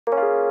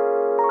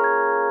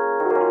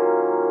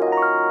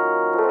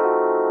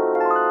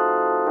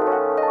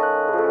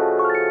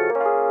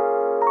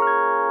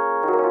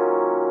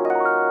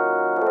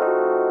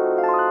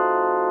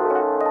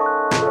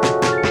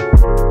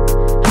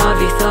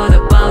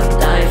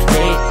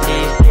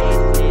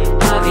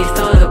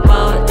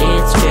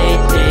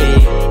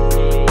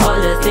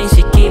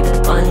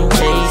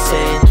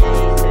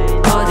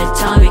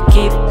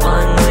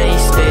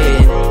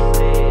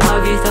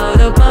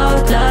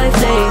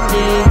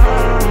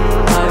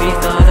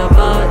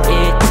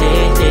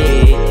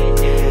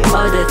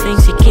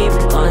things we keep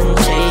on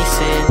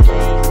chasing,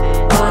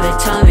 all the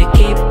time we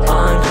keep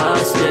on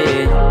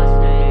hustling.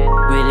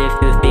 We live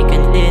through thick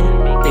and thin,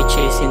 we're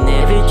chasing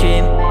every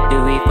dream. Do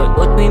we forget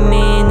what we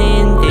mean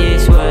in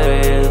this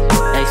world?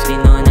 Lives we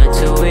know not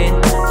to win.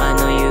 I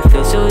know you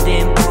feel so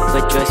dim,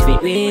 but trust me,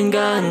 we ain't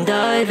gonna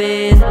dive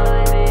in.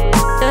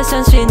 The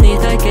sun's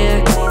beneath our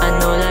care. I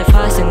know life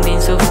hasn't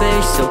been so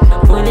fair, so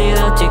pull it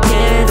out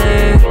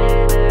together.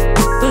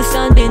 We'll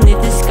stand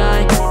beneath the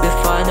sky,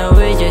 we'll find our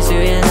way just you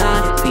and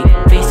I. We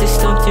face the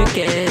storm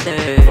together.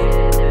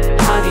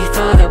 Have you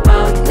thought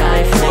about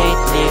life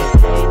lately?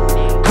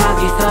 Have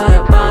you thought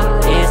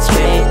about it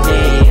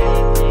straightly?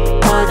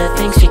 All the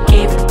things we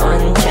keep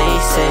on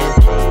chasing,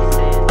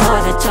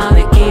 all the time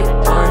we keep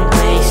on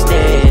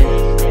wasting.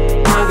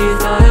 Have you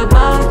thought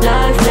about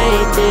life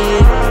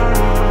lately?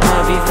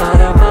 Have you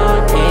thought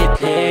about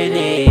it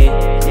lately?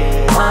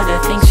 All the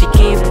things we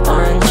keep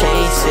on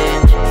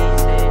chasing,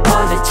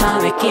 all the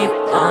time we keep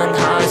on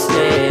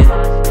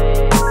hustling.